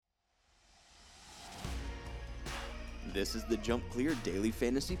This is the Jump Clear Daily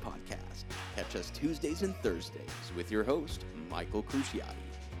Fantasy Podcast. Catch us Tuesdays and Thursdays with your host, Michael Cruciati.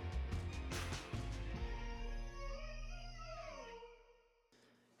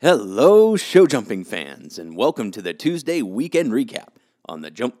 Hello, show jumping fans, and welcome to the Tuesday weekend recap on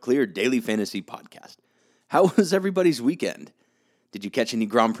the Jump Clear Daily Fantasy Podcast. How was everybody's weekend? Did you catch any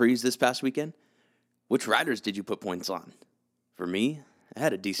Grand Prix this past weekend? Which riders did you put points on? For me, I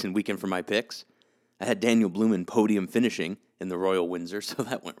had a decent weekend for my picks. I had Daniel Blumen podium finishing in the Royal Windsor, so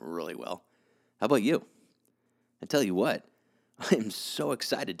that went really well. How about you? I tell you what, I am so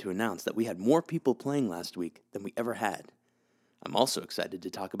excited to announce that we had more people playing last week than we ever had. I'm also excited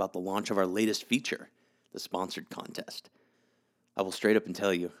to talk about the launch of our latest feature, the sponsored contest. I will straight up and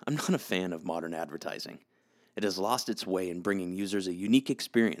tell you, I'm not a fan of modern advertising. It has lost its way in bringing users a unique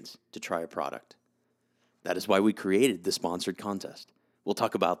experience to try a product. That is why we created the sponsored contest. We'll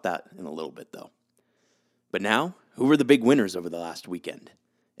talk about that in a little bit, though. But now, who were the big winners over the last weekend?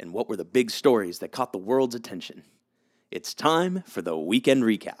 And what were the big stories that caught the world's attention? It's time for the weekend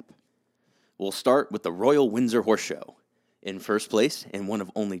recap. We'll start with the Royal Windsor Horse Show. In first place, and one of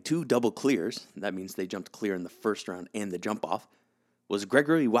only two double clears, that means they jumped clear in the first round and the jump off, was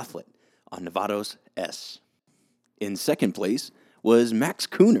Gregory Wafflet on Nevados S. In second place was Max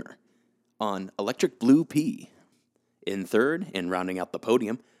Kuhner on Electric Blue P. In third, and rounding out the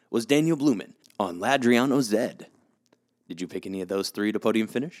podium, was Daniel Blumen on Ladriano Z. Did you pick any of those three to podium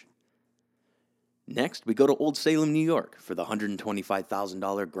finish? Next, we go to Old Salem, New York for the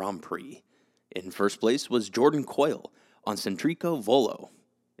 $125,000 Grand Prix. In first place was Jordan Coyle on Centrico Volo.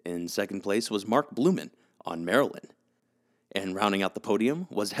 In second place was Mark Blumen on Maryland. And rounding out the podium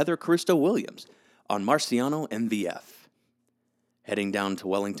was Heather Caristo Williams on Marciano MVF. Heading down to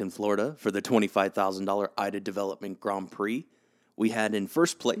Wellington, Florida for the $25,000 IDA Development Grand Prix, we had in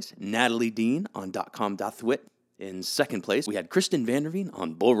first place Natalie Dean on .com.thwit. In second place, we had Kristen Vanderveen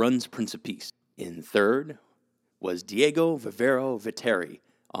on Bull Run's Principice. In third was Diego Vivero Viteri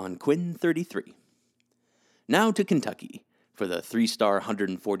on Quinn 33. Now to Kentucky for the three-star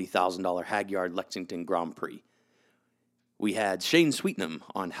 $140,000 Hagyard Lexington Grand Prix. We had Shane Sweetnam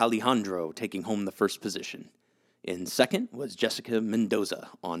on Alejandro taking home the first position. In second was Jessica Mendoza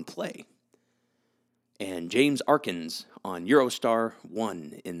on Play. And James Arkins on Eurostar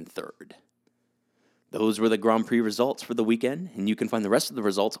 1 in third. Those were the Grand Prix results for the weekend, and you can find the rest of the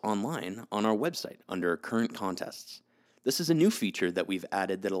results online on our website under Current Contests. This is a new feature that we've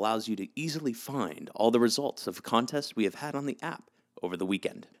added that allows you to easily find all the results of contests we have had on the app over the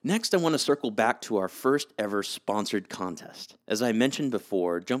weekend. Next, I want to circle back to our first ever sponsored contest. As I mentioned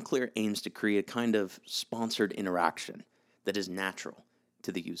before, Jump Clear aims to create a kind of sponsored interaction that is natural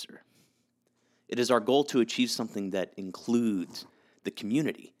to the user. It is our goal to achieve something that includes the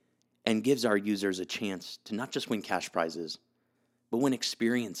community and gives our users a chance to not just win cash prizes, but win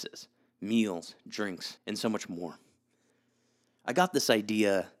experiences, meals, drinks, and so much more. I got this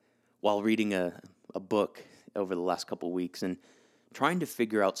idea while reading a book over the last couple weeks and trying to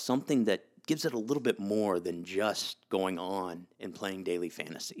figure out something that gives it a little bit more than just going on and playing daily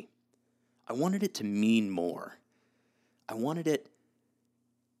fantasy. I wanted it to mean more. I wanted it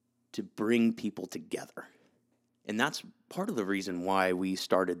to bring people together. And that's part of the reason why we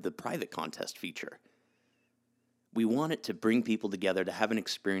started the private contest feature. We want it to bring people together to have an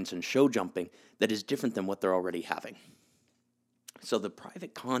experience in show jumping that is different than what they're already having. So the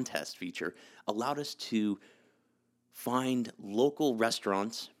private contest feature allowed us to find local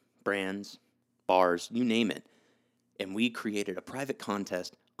restaurants, brands, bars, you name it, and we created a private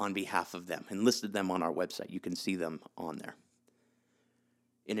contest on behalf of them and listed them on our website. You can see them on there.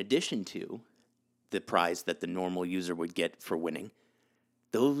 In addition to the prize that the normal user would get for winning,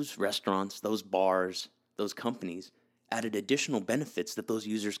 those restaurants, those bars, those companies added additional benefits that those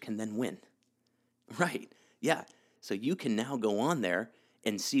users can then win. Right, yeah. So you can now go on there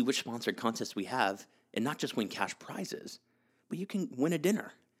and see which sponsored contests we have and not just win cash prizes, but you can win a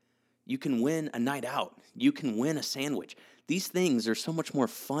dinner. You can win a night out. You can win a sandwich. These things are so much more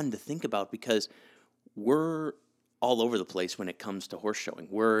fun to think about because we're all over the place when it comes to horse showing.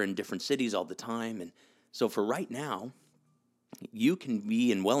 We're in different cities all the time. And so for right now, you can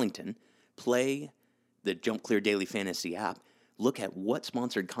be in Wellington, play the Jump Clear Daily Fantasy app, look at what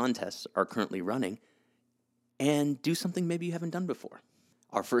sponsored contests are currently running, and do something maybe you haven't done before.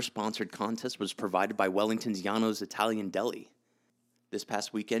 Our first sponsored contest was provided by Wellington's Yano's Italian Deli. This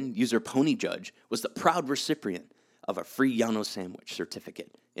past weekend, user Pony Judge was the proud recipient of a free Yano sandwich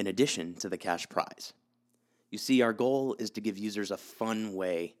certificate in addition to the cash prize. You see, our goal is to give users a fun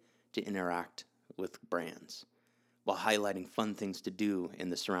way to interact with brands while highlighting fun things to do in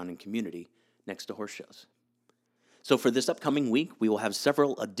the surrounding community next to horse shows. So for this upcoming week, we will have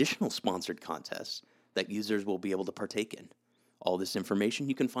several additional sponsored contests that users will be able to partake in. All this information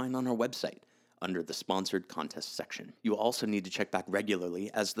you can find on our website under the sponsored contest section. You will also need to check back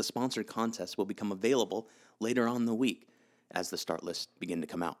regularly as the sponsored contests will become available later on in the week as the start lists begin to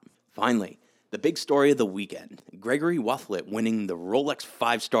come out. Finally, the big story of the weekend, Gregory Wathlet winning the Rolex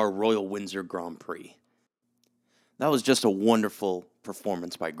 5-star Royal Windsor Grand Prix. That was just a wonderful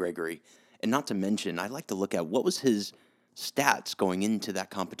performance by Gregory. And not to mention, I like to look at what was his stats going into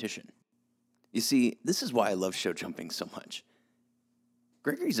that competition. You see, this is why I love show jumping so much.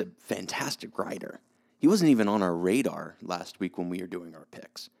 Gregory's a fantastic rider. He wasn't even on our radar last week when we were doing our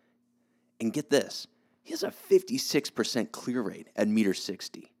picks. And get this, he has a 56% clear rate at meter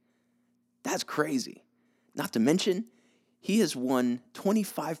 60. That's crazy. Not to mention, he has won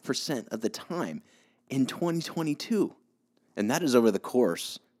 25% of the time in 2022. And that is over the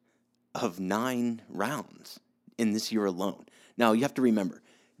course of 9 rounds in this year alone. Now, you have to remember,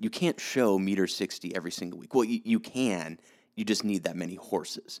 you can't show meter 60 every single week. Well, you can. You just need that many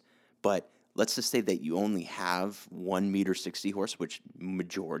horses. But let's just say that you only have 1 meter 60 horse, which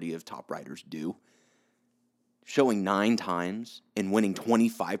majority of top riders do. Showing 9 times and winning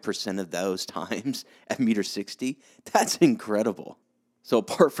 25% of those times at meter 60, that's incredible. So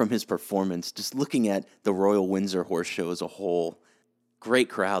apart from his performance, just looking at the Royal Windsor Horse Show as a whole, great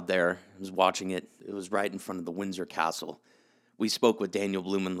crowd there. I was watching it. It was right in front of the Windsor Castle. We spoke with Daniel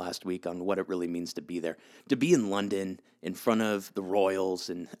Blumen last week on what it really means to be there. To be in London, in front of the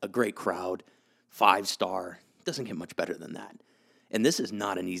Royals and a great crowd, 5-star, doesn't get much better than that. And this is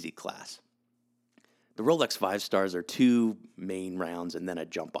not an easy class. The Rolex 5-stars are 2 main rounds and then a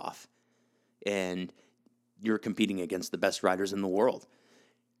jump off. And you're competing against the best riders in the world.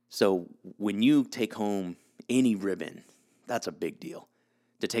 So when you take home any ribbon, that's a big deal.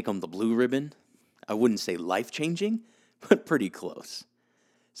 To take home the blue ribbon, I wouldn't say life-changing, but pretty close.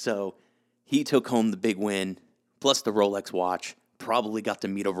 So he took home the big win, plus the Rolex watch, probably got to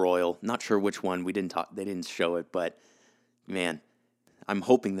meet a royal. Not sure which one. They didn't show it, but man, I'm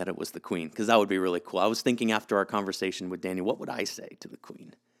hoping that it was the Queen, because that would be really cool. I was thinking after our conversation with Daniel, what would I say to the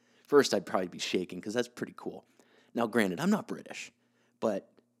Queen? First, I'd probably be shaking, because that's pretty cool. Now, granted, I'm not British, but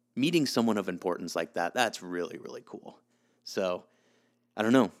meeting someone of importance like that, that's really, really cool. So, I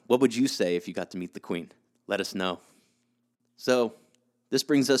don't know. What would you say if you got to meet the Queen? Let us know. So, this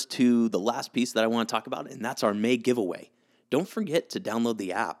brings us to the last piece that I want to talk about, and that's our May giveaway. Don't forget to download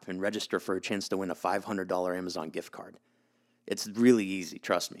the app and register for a chance to win a $500 Amazon gift card. It's really easy,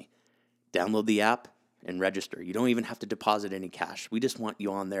 trust me. Download the app and register. You don't even have to deposit any cash. We just want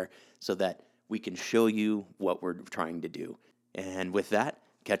you on there so that we can show you what we're trying to do. And with that,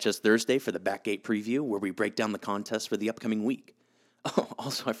 catch us Thursday for the Backgate preview where we break down the contest for the upcoming week. Oh,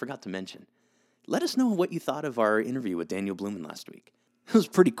 also, I forgot to mention, let us know what you thought of our interview with Daniel Blumen last week. It was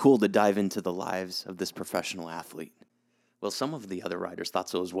pretty cool to dive into the lives of this professional athlete. Well, some of the other riders thought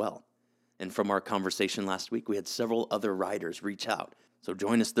so as well. And from our conversation last week, we had several other riders reach out. So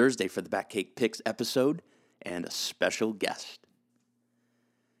join us Thursday for the Backgate Picks episode and a special guest.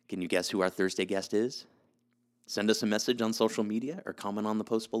 Can you guess who our Thursday guest is? Send us a message on social media or comment on the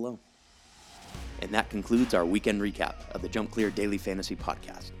post below. And that concludes our weekend recap of the Jump Clear Daily Fantasy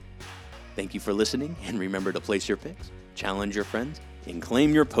Podcast. Thank you for listening, and remember to place your picks, challenge your friends, and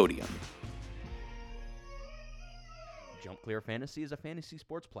claim your podium. Jump Clear Fantasy is a fantasy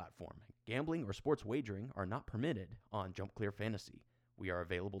sports platform. Gambling or sports wagering are not permitted on Jump Clear Fantasy. We are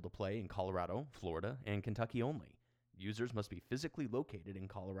available to play in Colorado, Florida, and Kentucky only. Users must be physically located in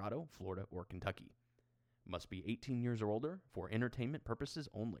Colorado, Florida, or Kentucky. Must be 18 years or older for entertainment purposes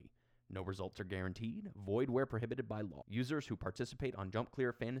only. No results are guaranteed, void where prohibited by law. Users who participate on Jump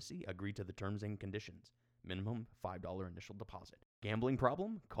Clear Fantasy agree to the terms and conditions. Minimum $5 initial deposit. Gambling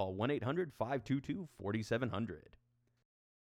problem? Call 1-800-522-4700.